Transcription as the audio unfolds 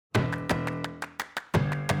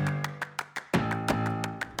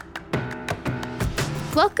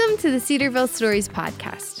Welcome to the Cedarville Stories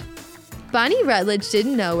podcast. Bonnie Rutledge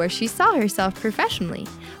didn't know where she saw herself professionally,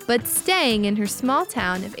 but staying in her small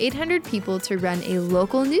town of 800 people to run a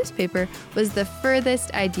local newspaper was the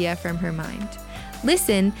furthest idea from her mind.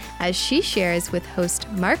 Listen as she shares with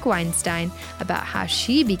host Mark Weinstein about how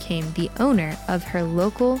she became the owner of her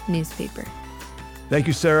local newspaper. Thank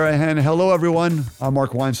you, Sarah, and hello, everyone. I'm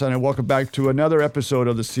Mark Weinstein, and welcome back to another episode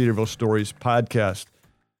of the Cedarville Stories podcast.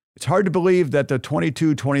 It's hard to believe that the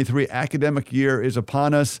 22-23 academic year is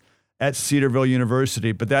upon us at Cedarville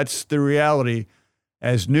University, but that's the reality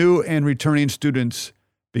as new and returning students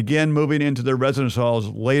begin moving into their residence halls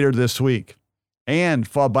later this week, and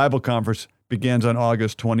Fall Bible Conference begins on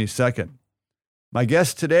August 22nd. My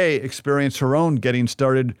guest today experienced her own getting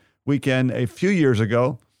started weekend a few years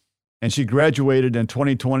ago, and she graduated in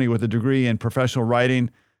 2020 with a degree in professional writing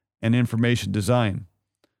and information design.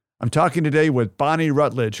 I'm talking today with Bonnie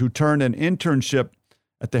Rutledge, who turned an internship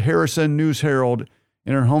at the Harrison News-Herald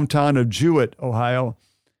in her hometown of Jewett, Ohio,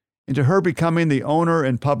 into her becoming the owner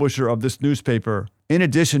and publisher of this newspaper, in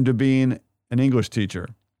addition to being an English teacher.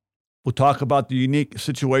 We'll talk about the unique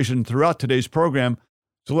situation throughout today's program.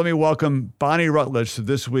 So let me welcome Bonnie Rutledge to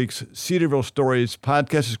this week's Cedarville Stories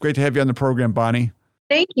podcast. It's great to have you on the program, Bonnie.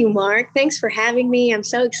 Thank you, Mark. Thanks for having me. I'm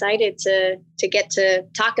so excited to get to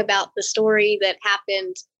talk about the story that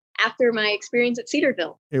happened after my experience at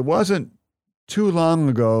Cedarville. It wasn't too long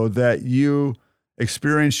ago that you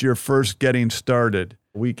experienced your first getting started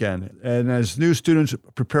weekend. And as new students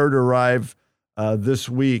prepare to arrive this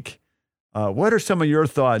week, what are some of your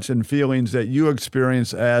thoughts and feelings that you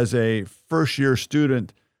experience as a first-year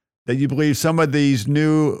student that you believe some of these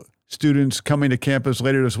new students coming to campus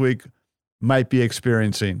later this week might be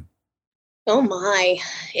experiencing? Oh my,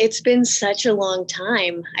 it's been such a long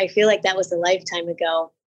time. I feel like that was a lifetime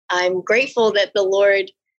ago. I'm grateful that the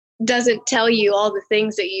Lord doesn't tell you all the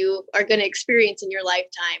things that you are going to experience in your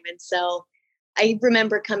lifetime. And so I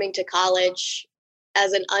remember coming to college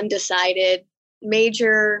as an undecided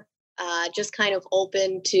major, just kind of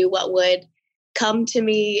open to what would come to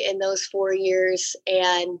me in those 4 years.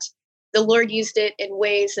 And the Lord used it in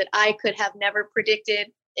ways that I could have never predicted,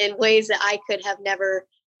 in ways that I could have never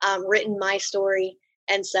written my story.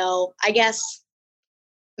 And so I guess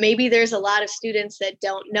maybe there's a lot of students that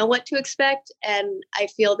don't know what to expect. And I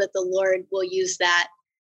feel that the Lord will use that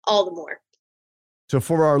all the more. So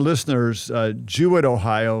for our listeners, Jewett,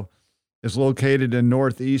 Ohio is located in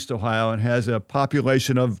Northeast Ohio and has a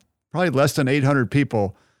population of probably less than 800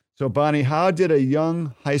 people. So Bonnie, how did a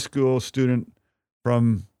young high school student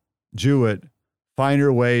from Jewett find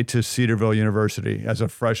her way to Cedarville University as a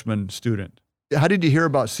freshman student? How did you hear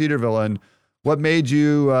about Cedarville, and what made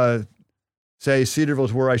you say Cedarville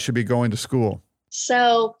is where I should be going to school?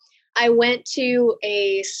 So I went to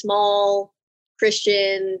a small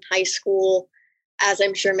Christian high school, as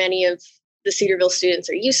I'm sure many of the Cedarville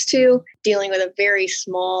students are used to, dealing with a very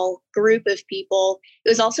small group of people. It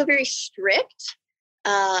was also very strict.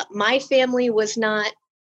 My family was not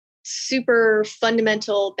super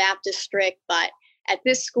fundamental Baptist strict, but at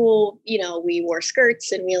this school, we wore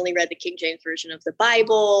skirts and we only read the King James Version of the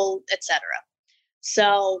Bible, etc.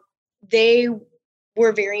 So they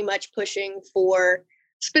were very much pushing for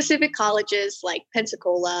specific colleges like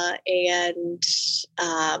Pensacola and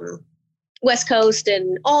West Coast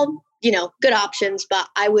and all, good options, but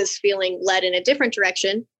I was feeling led in a different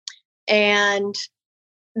direction. And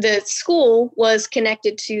the school was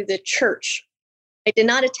connected to the church. I did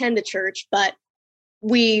not attend the church, but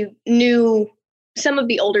we knew some of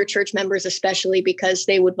the older church members, especially because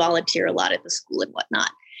they would volunteer a lot at the school and whatnot.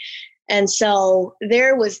 And so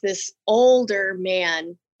there was this older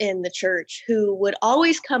man in the church who would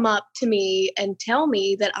always come up to me and tell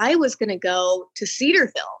me that I was going to go to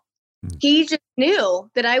Cedarville. He just knew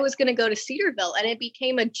that I was going to go to Cedarville, and it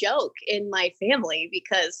became a joke in my family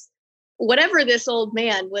because whatever this old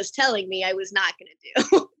man was telling me I was not going to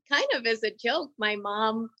do, kind of as a joke, my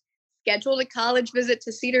mom scheduled a college visit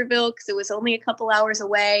to Cedarville because it was only a couple hours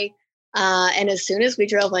away. And as soon as we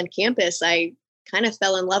drove on campus, I kind of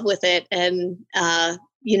fell in love with it and,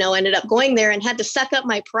 ended up going there and had to suck up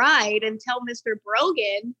my pride and tell Mr.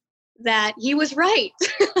 Brogan that he was right.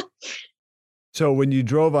 So when you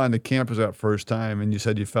drove on the campus that first time and you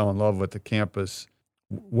said you fell in love with the campus,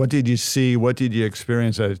 what did you see? What did you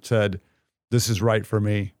experience that said, this is right for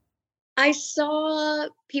me? I saw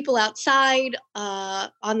people outside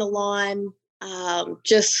on the lawn,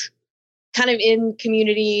 just kind of in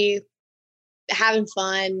community, having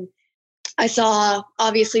fun. I saw,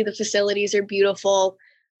 obviously, the facilities are beautiful,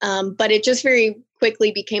 but it just very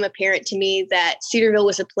quickly became apparent to me that Cedarville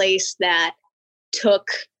was a place that took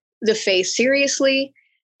the faith seriously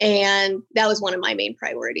And that was one of my main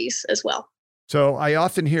priorities as well. So I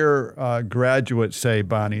often hear graduates say,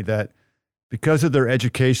 Bonnie, that because of their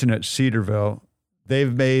education at Cedarville,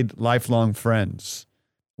 they've made lifelong friends.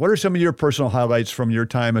 What are some of your personal highlights from your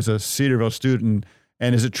time as a Cedarville student?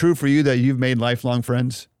 And is it true for you that you've made lifelong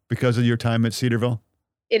friends because of your time at Cedarville?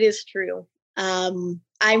 It is true. I'm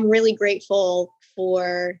really grateful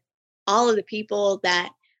for all of the people that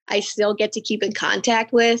I still get to keep in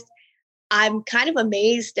contact with. I'm kind of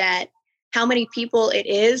amazed at how many people it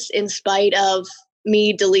is, in spite of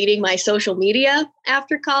me deleting my social media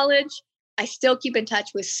after college. I still keep in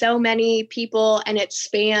touch with so many people, and it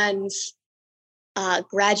spans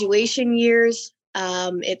graduation years.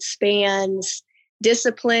 It spans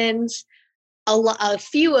disciplines. A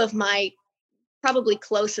few of my probably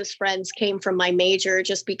closest friends came from my major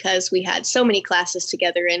just because we had so many classes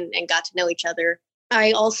together and got to know each other.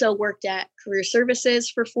 I also worked at Career Services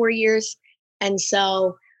for 4 years. And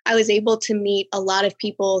so I was able to meet a lot of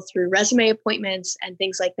people through resume appointments and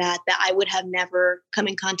things like that I would have never come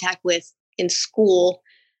in contact with in school.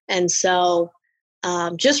 And so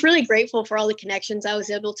just really grateful for all the connections I was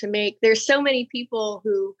able to make. There's so many people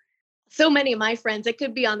so many of my friends that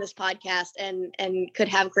could be on this podcast and could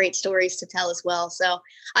have great stories to tell as well. So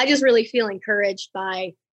I just really feel encouraged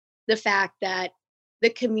by the fact that the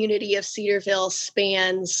community of Cedarville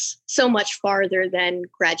spans so much farther than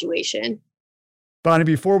graduation. Bonnie,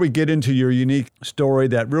 before we get into your unique story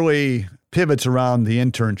that really pivots around the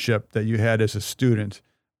internship that you had as a student,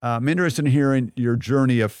 I'm interested in hearing your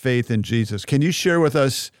journey of faith in Jesus. Can you share with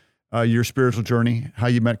us your spiritual journey, how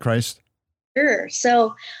you met Christ? Sure.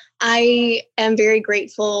 So I am very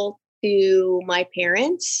grateful to my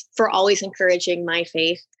parents for always encouraging my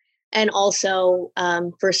faith, and also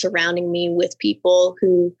for surrounding me with people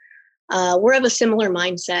who were of a similar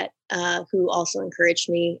mindset, who also encouraged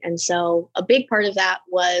me. And so a big part of that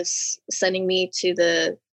was sending me to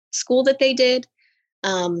the school that they did.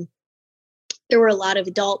 There were a lot of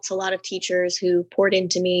adults, a lot of teachers who poured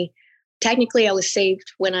into me. Technically, I was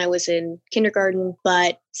saved when I was in kindergarten,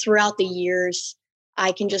 but throughout the years,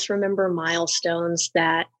 I can just remember milestones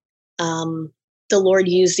that the Lord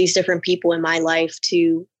used these different people in my life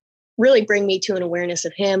to really bring me to an awareness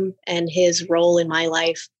of Him and His role in my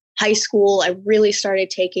life. High school, I really started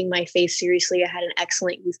taking my faith seriously. I had an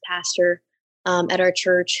excellent youth pastor at our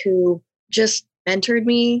church who just mentored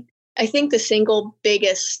me. I think the single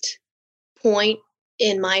biggest point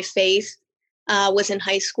in my faith was in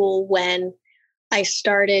high school when I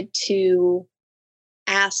started to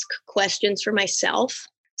ask questions for myself.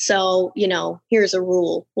 So, here's a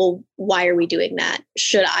rule. Well, why are we doing that?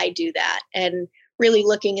 Should I do that? And really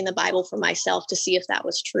looking in the Bible for myself to see if that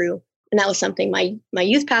was true. And that was something my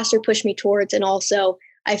youth pastor pushed me towards, and also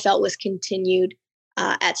I felt was continued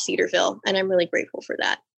at Cedarville. And I'm really grateful for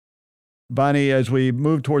that. Bonnie, as we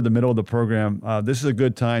move toward the middle of the program, this is a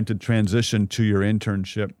good time to transition to your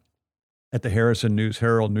internship at the Harrison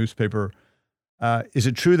News-Herald newspaper. Is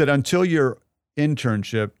it true that until your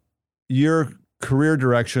internship, your career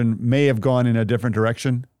direction may have gone in a different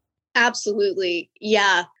direction? Absolutely.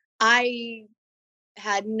 Yeah. I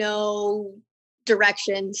had no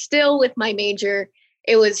direction still with my major.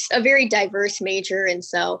 It was a very diverse major. And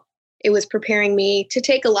so it was preparing me to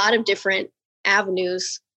take a lot of different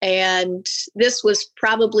avenues. And this was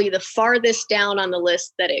probably the farthest down on the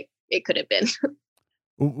list that it could have been.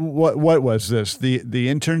 What was this? The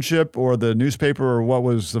internship or the newspaper, or what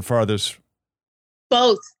was the farthest?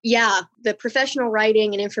 Both. Yeah. The professional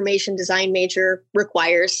writing and information design major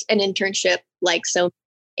requires an internship like so.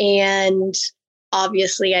 And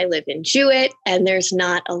obviously I live in Jewett, and there's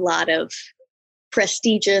not a lot of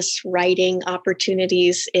prestigious writing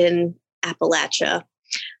opportunities in Appalachia.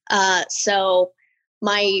 So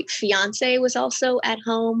my fiance was also at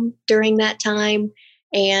home during that time,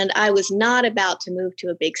 and I was not about to move to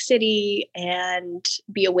a big city and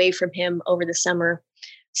be away from him over the summer.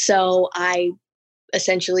 So I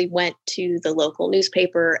essentially went to the local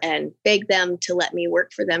newspaper and begged them to let me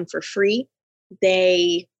work for them for free.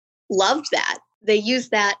 They loved that. They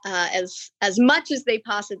used that as much as they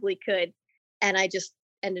possibly could, and I just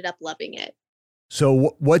ended up loving it.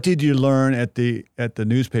 So what did you learn at the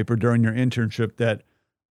newspaper during your internship that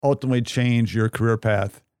ultimately changed your career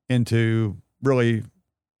path into really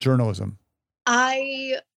journalism?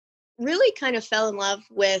 I really kind of fell in love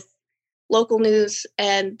with local news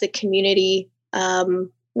and the community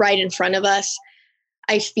right in front of us.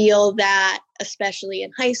 I feel that, especially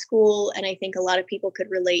in high school, and I think a lot of people could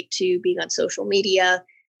relate to being on social media,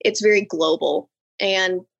 it's very global.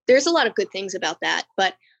 And there's a lot of good things about that.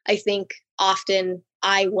 But I think often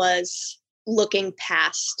I was looking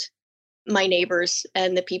past my neighbors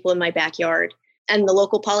and the people in my backyard and the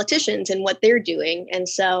local politicians and what they're doing. And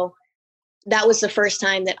so that was the first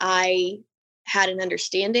time that I had an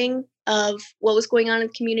understanding of what was going on in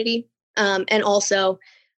the community. And also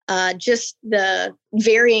just the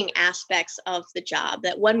varying aspects of the job.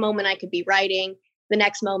 That one moment I could be writing, the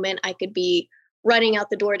next moment I could be running out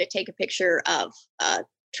the door to take a picture of a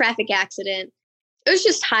traffic accident. It was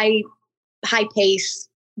just high pace,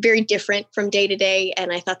 very different from day to day.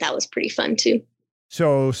 And I thought that was pretty fun too.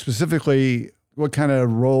 So specifically, what kind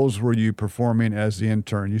of roles were you performing as the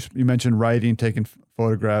intern? You mentioned writing, taking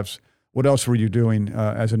photographs. What else were you doing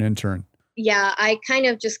as an intern? Yeah, I kind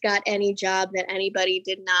of just got any job that anybody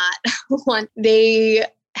did not want. They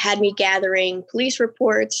had me gathering police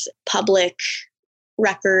reports, public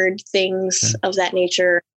record, things of that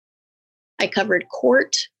nature. I covered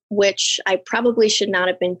court, which I probably should not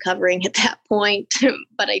have been covering at that point,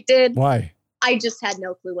 but I did. Why? I just had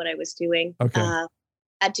no clue what I was doing. Okay.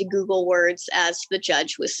 Had to Google words as the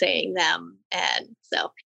judge was saying them. And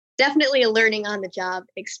so definitely a learning on the job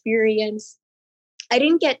experience. I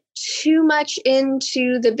didn't get too much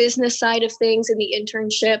into the business side of things in the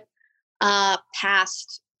internship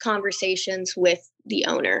past conversations with the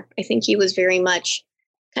owner. I think he was very much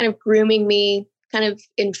kind of grooming me, kind of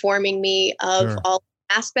informing me of all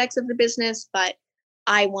aspects of the business, but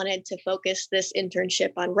I wanted to focus this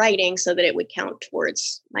internship on writing so that it would count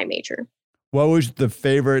towards my major. What was the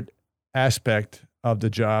favorite aspect of the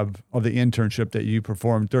job, of the internship that you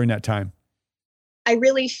performed during that time? I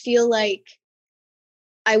really feel like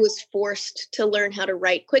I was forced to learn how to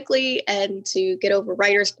write quickly and to get over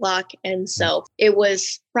writer's block. And so it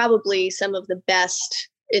was probably some of the best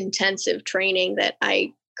intensive training that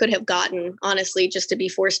I could have gotten, honestly, just to be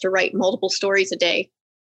forced to write multiple stories a day.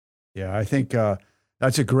 Yeah, I think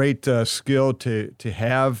that's a great skill to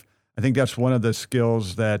have. I think that's one of the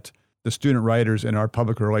skills that the student writers in our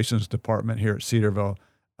public relations department here at Cedarville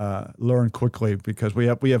learn quickly, because we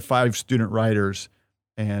have 5 student writers,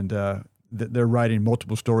 and they're writing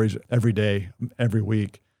multiple stories every day, every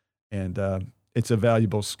week, and it's a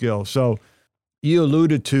valuable skill. So you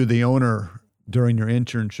alluded to the owner during your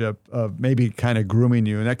internship of maybe kind of grooming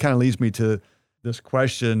you, and that kind of leads me to this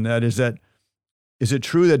question, is it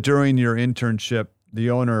true that during your internship, the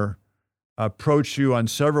owner approached you on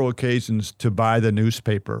several occasions to buy the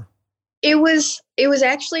newspaper? It was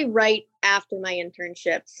actually right after my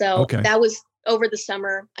internship. So that was over the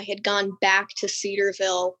summer. I had gone back to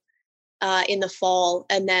Cedarville in the fall.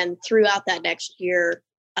 And then throughout that next year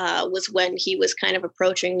was when he was kind of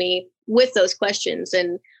approaching me with those questions.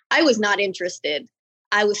 And I was not interested.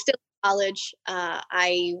 I was still in college.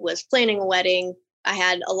 I was planning a wedding. I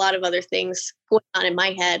had a lot of other things going on in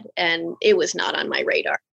my head, and it was not on my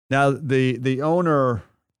radar. Now, the owner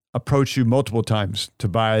approached you multiple times to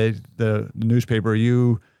buy the newspaper.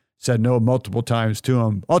 You said no multiple times to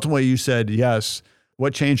him. Ultimately, you said yes.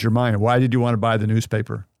 What changed your mind? Why did you want to buy the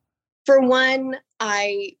newspaper? For one,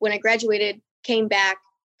 when I graduated, came back,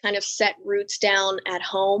 kind of set roots down at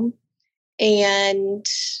home, and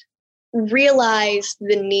realized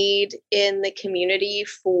the need in the community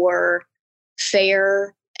for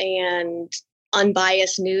fair and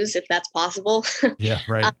unbiased news, if that's possible. Yeah,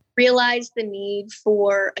 right. Realized the need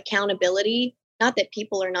for accountability. Not that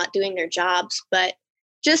people are not doing their jobs, but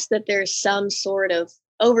just that there's some sort of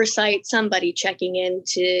oversight, somebody checking in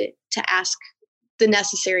to ask the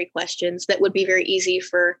necessary questions that would be very easy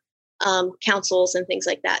for councils and things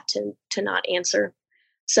like that to not answer.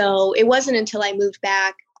 So it wasn't until I moved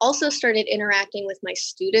back, also started interacting with my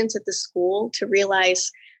students at the school, to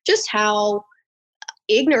realize just how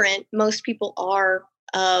ignorant most people are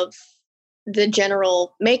of the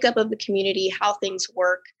general makeup of the community, how things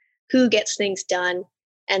work, who gets things done.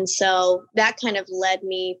 And so that kind of led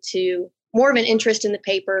me to more of an interest in the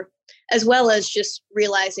paper, as well as just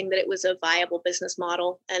realizing that it was a viable business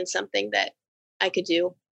model and something that I could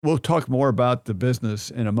do. We'll talk more about the business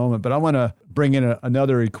in a moment, but I want to bring in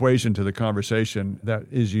another equation to the conversation that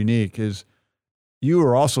is unique. Is you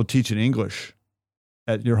are also teaching English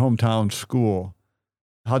at your hometown school.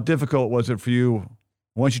 How difficult was it for you,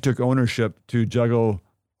 once you took ownership, to juggle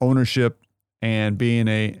ownership and being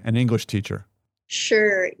an English teacher?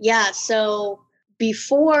 Sure. Yeah. So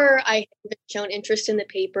before I had shown interest in the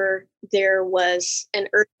paper, there was an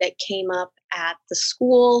urge that came up at the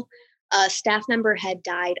school. A staff member had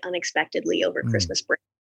died unexpectedly over Christmas break.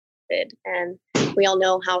 And we all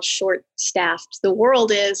know how short-staffed the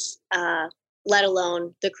world is, let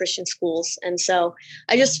alone the Christian schools. And so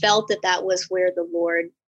I just felt that that was where the Lord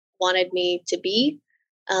wanted me to be.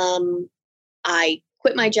 I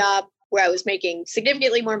quit my job where I was making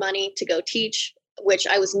significantly more money to go teach which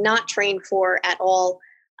I was not trained for at all.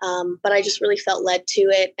 But I just really felt led to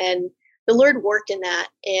it. And the Lord worked in that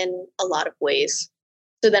in a lot of ways.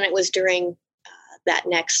 So then it was during that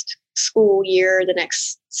next school year, the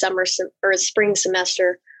next summer or spring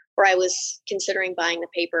semester, where I was considering buying the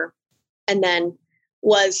paper, and then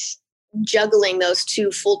was juggling those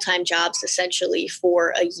two full-time jobs essentially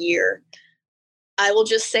for a year. I will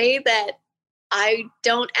just say that I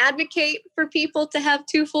don't advocate for people to have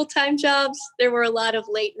two full-time jobs. There were a lot of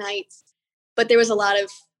late nights, but there was a lot of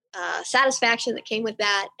satisfaction that came with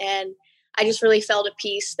that. And I just really felt a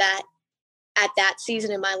peace that at that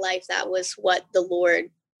season in my life, that was what the Lord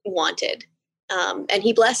wanted. And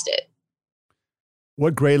he blessed it.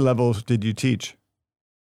 What grade levels did you teach?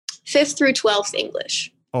 5th through 12th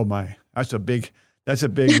English. Oh my, that's a big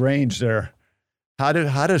range there. How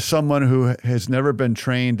does someone who has never been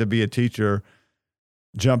trained to be a teacher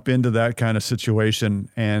jump into that kind of situation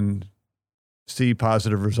and see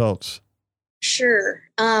positive results? Sure.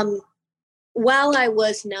 While I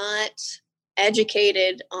was not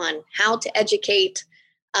educated on how to educate,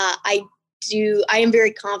 I am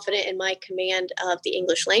very confident in my command of the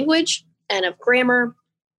English language and of grammar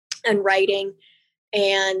and writing.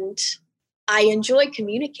 And I enjoy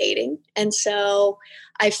communicating. And so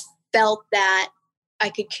I felt that I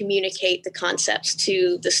could communicate the concepts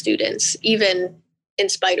to the students, even in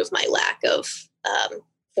spite of my lack of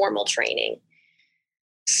formal training.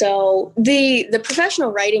 So the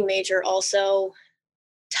professional writing major also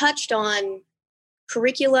touched on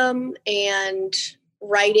curriculum and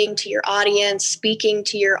writing to your audience, speaking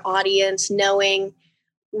to your audience, knowing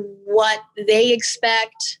what they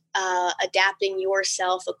expect, adapting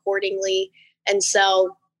yourself accordingly. And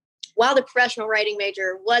so while the professional writing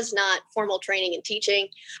major was not formal training and teaching,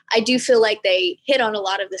 I do feel like they hit on a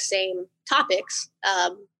lot of the same topics.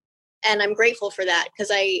 And I'm grateful for that because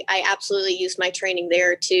I absolutely used my training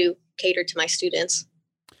there to cater to my students.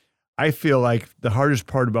 I feel like the hardest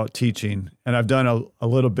part about teaching, and I've done a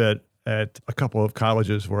little bit at a couple of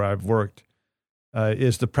colleges where I've worked,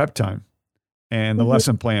 is the prep time and the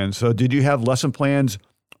lesson plans. So did you have lesson plans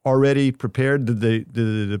already prepared? Did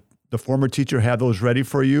the former teacher have those ready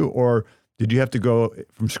for you, or did you have to go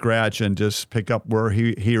from scratch and just pick up where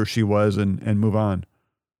he or she was and move on?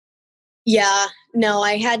 Yeah, no,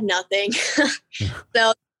 I had nothing.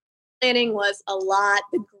 So planning was a lot.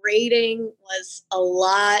 The grading was a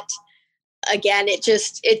lot. Again, it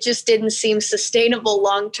just didn't seem sustainable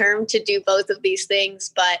long-term to do both of these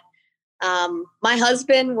things. But my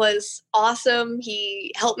husband was awesome.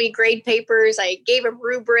 He helped me grade papers. I gave him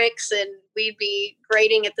rubrics and we'd be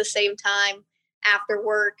grading at the same time after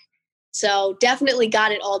work. So definitely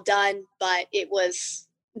got it all done, but it was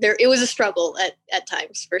a struggle at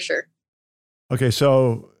times for sure. Okay,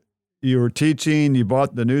 so you were teaching, you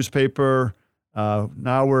bought the newspaper.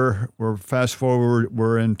 Now we're fast forward,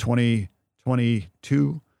 we're in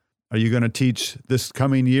 2022. Are you going to teach this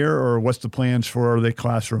coming year, or what's the plans for the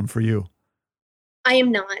classroom for you? I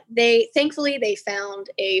am not. Thankfully they found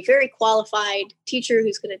a very qualified teacher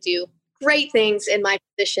who's going to do great things in my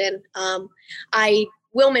position. I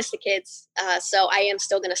will miss the kids, so I am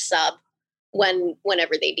still going to sub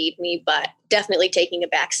whenever they need me, but definitely taking a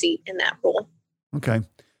back seat in that role. Okay.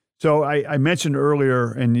 So I mentioned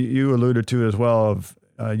earlier, and you alluded to as well, of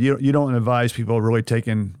you don't advise people really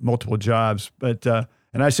taking multiple jobs, but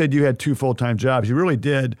and I said you had two full-time jobs. You really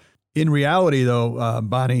did. In reality, though,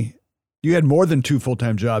 Bonnie, you had more than two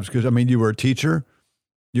full-time jobs because, I mean, you were a teacher,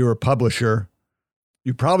 you were a publisher,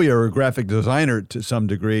 you probably are a graphic designer to some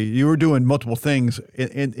degree. You were doing multiple things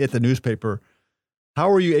at the newspaper. How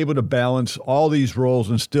were you able to balance all these roles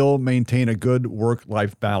and still maintain a good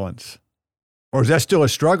work-life balance? Or is that still a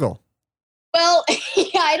struggle? Well,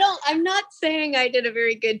 yeah, I'm not saying I did a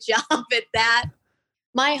very good job at that.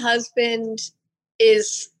 My husband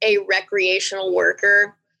is a recreational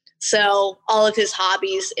worker, so all of his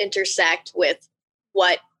hobbies intersect with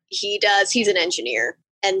what he does. He's an engineer.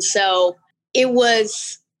 And so it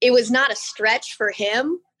was not a stretch for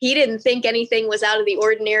him. He didn't think anything was out of the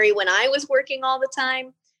ordinary when I was working all the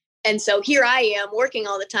time. And so here I am working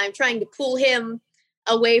all the time, trying to pull him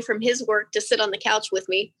away from his work to sit on the couch with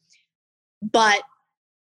me. But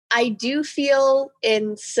I do feel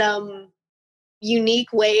in some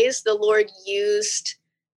unique ways the Lord used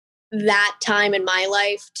that time in my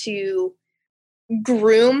life to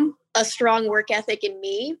groom a strong work ethic in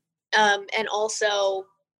me, and also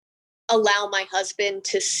allow my husband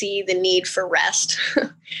to see the need for rest.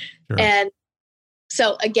 Sure. And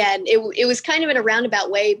so again, it was kind of in a roundabout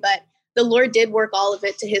way, but the Lord did work all of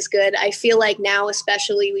it to his good. I feel like now,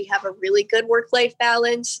 especially, we have a really good work-life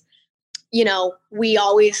balance. we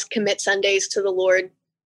always commit Sundays to the Lord.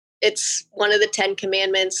 It's one of the 10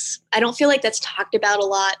 commandments. I don't feel like that's talked about a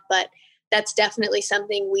lot, but that's definitely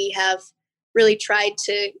something we have really tried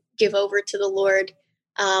to give over to the Lord.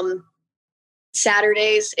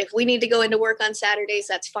 Saturdays, if we need to go into work on Saturdays,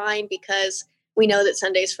 that's fine, because we know that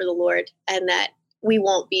Sunday's for the Lord and that we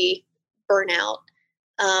won't be burnout.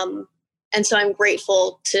 And so I'm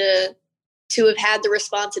grateful to have had the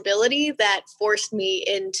responsibility that forced me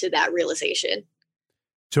into that realization.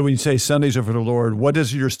 So when you say Sundays are for the Lord, what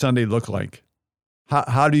does your Sunday look like?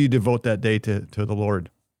 How do you devote that day to the Lord?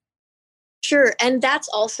 Sure. And that's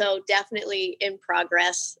also definitely in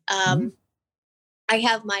progress. I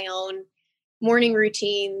have my own morning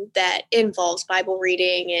routine that involves Bible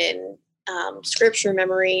reading and scripture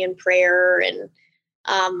memory and prayer. And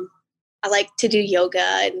I like to do yoga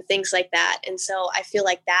and things like that. And so I feel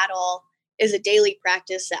like that all is a daily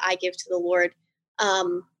practice that I give to the Lord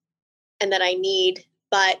and that I need.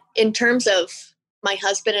 But in terms of my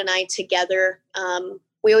husband and I together,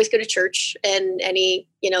 we always go to church, and any,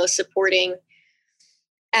 supporting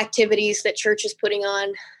activities that church is putting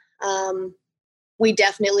on. We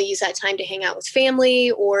definitely use that time to hang out with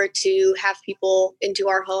family or to have people into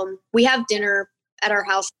our home. We have dinner at our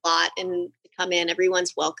house a lot, and come in,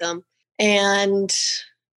 everyone's welcome. And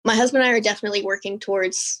my husband and I are definitely working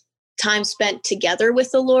towards time spent together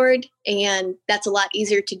with the Lord. And that's a lot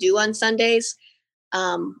easier to do on Sundays.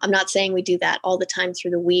 I'm not saying we do that all the time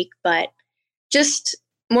through the week, but just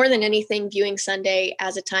more than anything, viewing Sunday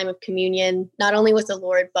as a time of communion, not only with the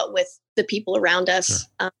Lord, but with the people around us,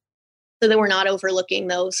 Sure. So that we're not overlooking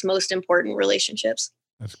those most important relationships.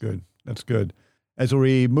 That's good. That's good. As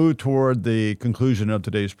we move toward the conclusion of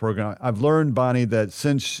today's program, I've learned, Bonnie, that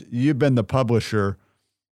since you've been the publisher,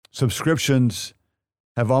 subscriptions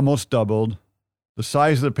have almost doubled. The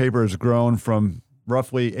size of the paper has grown from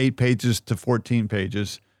roughly 8 pages to 14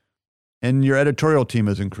 pages, and your editorial team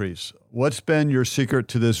has increased. What's been your secret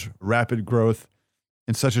to this rapid growth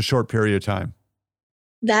in such a short period of time?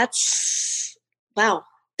 Wow.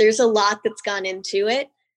 There's a lot that's gone into it.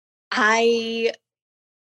 I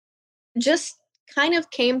just kind of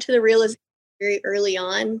came to the realization very early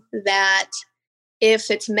on that if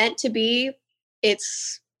it's meant to be,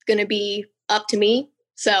 it's going to be up to me.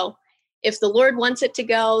 So if the Lord wants it to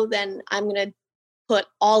go, then I'm going to put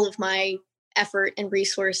all of my effort and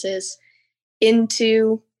resources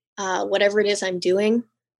into whatever it is I'm doing.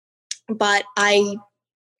 But I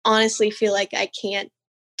honestly feel like I can't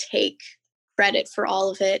take credit for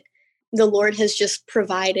all of it. The Lord has just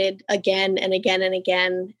provided again and again and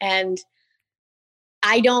again. And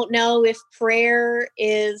I don't know if prayer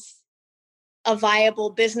is a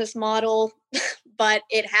viable business model, but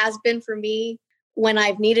it has been for me. When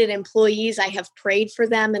I've needed employees, I have prayed for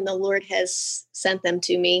them, and the Lord has sent them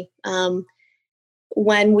to me.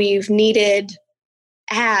 When we've needed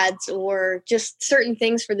ads or just certain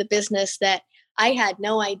things for the business that I had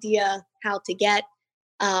no idea how to get,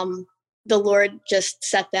 the Lord just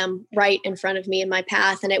set them right in front of me in my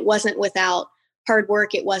path. And it wasn't without hard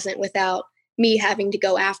work. It wasn't without me having to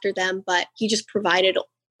go after them, but He just provided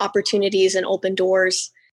opportunities and open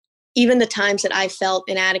doors. Even the times that I felt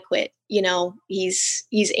inadequate,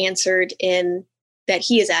 He's answered in that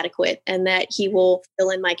He is adequate and that He will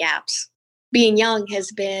fill in my gaps. Being young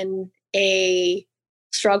has been a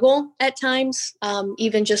struggle at times,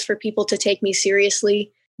 even just for people to take me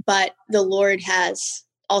seriously. But the Lord has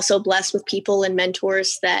also blessed with people and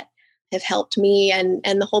mentors that have helped me and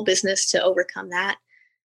the whole business to overcome that.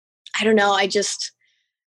 I don't know.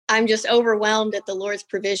 I'm just overwhelmed at the Lord's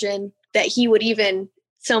provision that He would even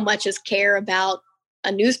so much as care about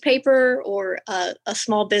a newspaper or a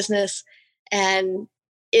small business. And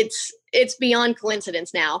it's beyond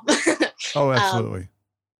coincidence now. Oh, absolutely.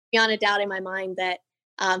 Beyond a doubt in my mind that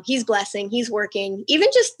He's blessing, He's working, even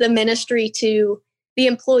just the ministry to the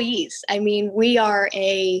employees. I mean, we are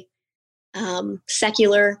a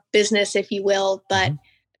secular business, if you will, but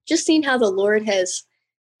just seeing how the Lord has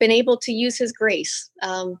been able to use His grace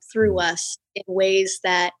through us in ways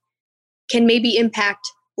that can maybe impact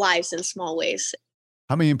lives in small ways.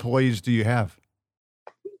 How many employees do you have?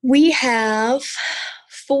 We have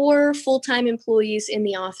 4 full-time employees in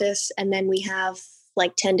the office, and then we have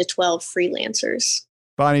like 10 to 12 freelancers.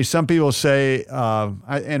 Bonnie, some people say,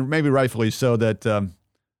 and maybe rightfully so, that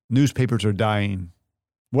newspapers are dying.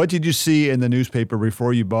 What did you see in the newspaper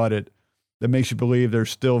before you bought it that makes you believe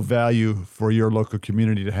there's still value for your local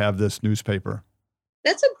community to have this newspaper?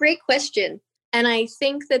 That's a great question. And I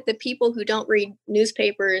think that the people who don't read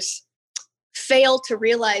newspapers fail to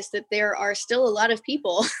realize that there are still a lot of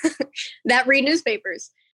people that read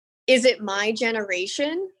newspapers. Is it my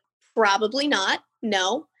generation? Probably not.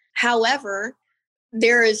 No. However,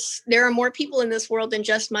 there are more people in this world than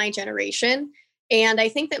just my generation. And I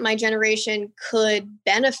think that my generation could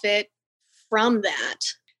benefit from that.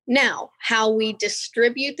 Now, how we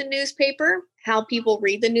distribute the newspaper, how people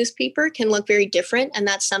read the newspaper can look very different. And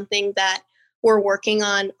that's something that we're working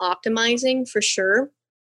on optimizing for sure,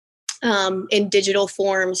 in digital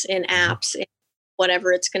forms, in apps, in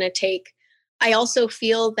whatever it's going to take. I also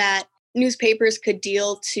feel that newspapers could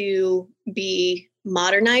deal to be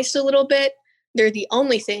modernized a little bit. They're the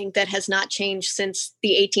only thing that has not changed since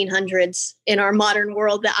the 1800s in our modern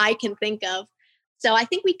world that I can think of. So I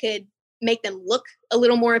think we could make them look a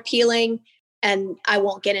little more appealing. And I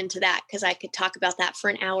won't get into that because I could talk about that for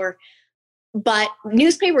an hour. But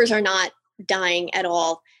newspapers are not dying at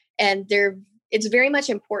all. And it's very much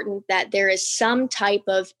important that there is some type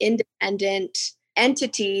of independent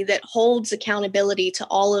entity that holds accountability to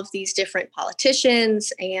all of these different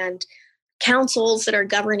politicians and councils that are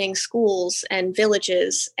governing schools and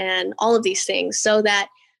villages and all of these things, so that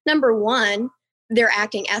number one, they're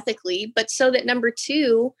acting ethically, but so that number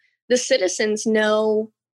two, the citizens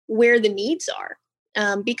know where the needs are.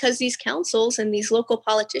 Because these councils and these local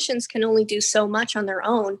politicians can only do so much on their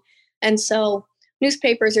own. And so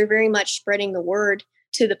newspapers are very much spreading the word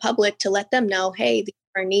to the public to let them know, hey, these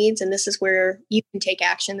are our needs, and this is where you can take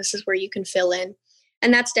action. This is where you can fill in.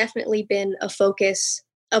 And that's definitely been a focus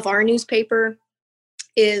of our newspaper,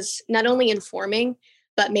 is not only informing,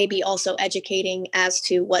 but maybe also educating as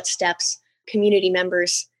to what steps community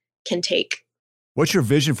members can take. What's your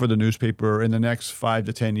vision for the newspaper in the next 5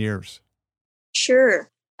 to 10 years? Sure.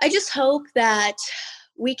 I just hope that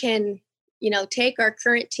we can, take our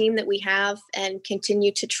current team that we have and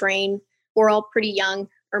continue to train. We're all pretty young,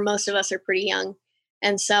 or most of us are pretty young.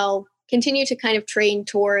 And so continue to kind of train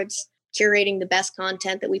towards curating the best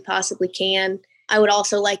content that we possibly can. I would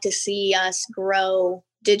also like to see us grow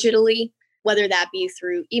digitally, whether that be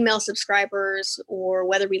through email subscribers or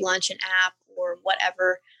whether we launch an app or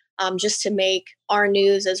whatever, just to make our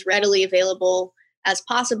news as readily available as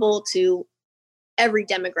possible to every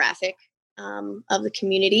demographic of the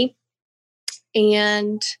community.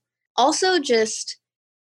 And also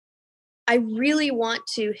I really want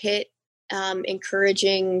to hit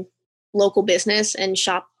encouraging local business and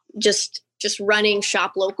just running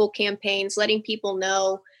shop local campaigns, letting people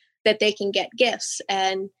know that they can get gifts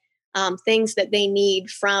and things that they need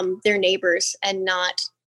from their neighbors and not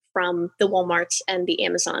from the Walmarts and the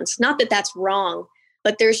Amazons. Not that that's wrong,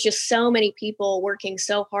 but there's just so many people working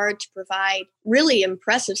so hard to provide really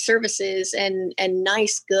impressive services and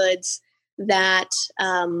nice goods that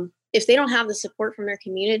if they don't have the support from their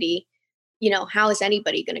community, how is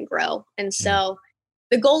anybody going to grow? And so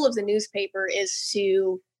the goal of the newspaper is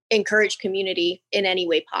to encourage community in any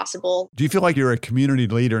way possible. Do you feel like you're a community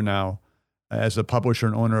leader now as a publisher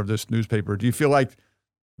and owner of this newspaper? Do you feel like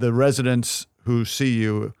the residents who see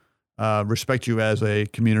you respect you as a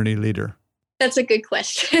community leader? That's a good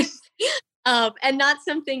question. And not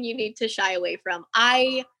something you need to shy away from.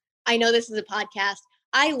 I know this is a podcast.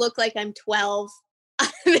 I look like I'm 12.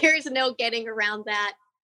 There's no getting around that.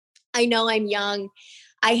 I know I'm young.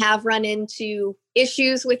 I have run into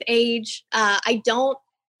issues with age. I don't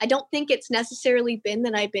think it's necessarily been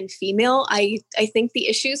that I've been female. I think the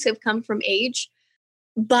issues have come from age.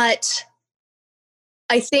 But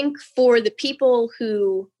I think for the people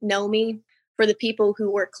who know me, for the people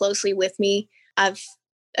who work closely with me, I've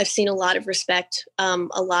seen a lot of respect,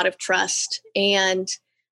 a lot of trust, and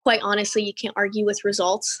quite honestly, you can't argue with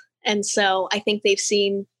results. And so I think they've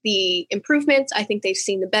seen the improvements. I think they've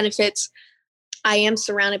seen the benefits. I am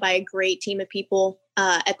surrounded by a great team of people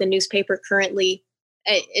at the newspaper currently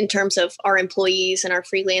in terms of our employees and our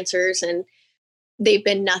freelancers, and they've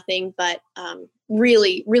been nothing but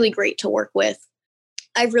really, really great to work with.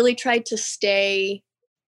 I've really tried to stay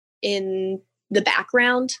in the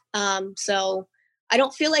background. So I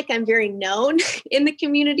don't feel like I'm very known in the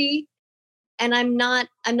community, and I'm not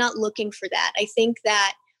looking for that. I think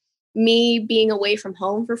that me being away from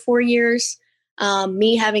home for 4 years,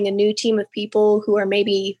 me having a new team of people who are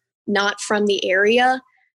maybe not from the area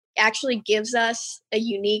actually gives us a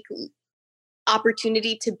unique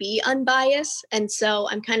opportunity to be unbiased. And so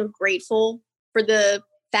I'm kind of grateful for the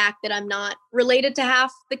fact that I'm not related to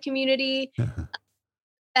half the community,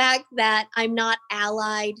 fact that I'm not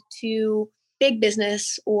allied to big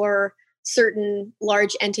business or certain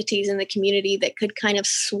large entities in the community that could kind of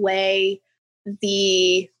sway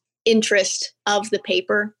the interest of the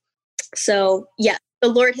paper. So yeah, the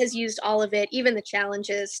Lord has used all of it, even the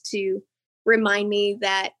challenges, to remind me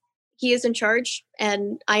that He is in charge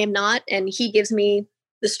and I am not, and He gives me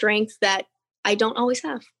the strength that I don't always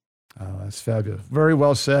have. That's fabulous. Very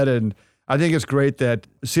well said. And I think it's great that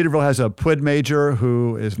Cedarville has a PWID major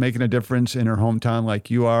who is making a difference in her hometown like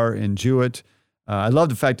you are in Jewett. I love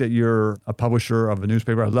the fact that you're a publisher of a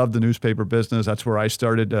newspaper. I love the newspaper business. That's where I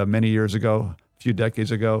started many years ago, a few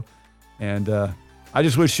decades ago. And I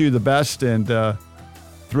just wish you the best, and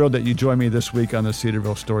thrilled that you joined me this week on the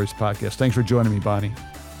Cedarville Stories podcast. Thanks for joining me, Bonnie.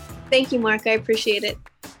 Thank you, Mark. I appreciate it.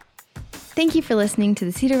 Thank you for listening to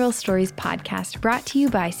the Cedarville Stories podcast, brought to you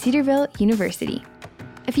by Cedarville University.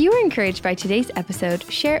 If you were encouraged by today's episode,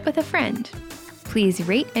 share it with a friend. Please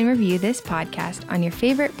rate and review this podcast on your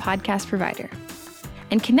favorite podcast provider.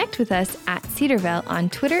 And connect with us at Cedarville on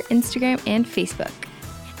Twitter, Instagram, and Facebook.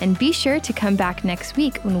 And be sure to come back next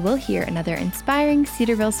week when we'll hear another inspiring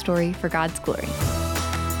Cedarville story for God's glory.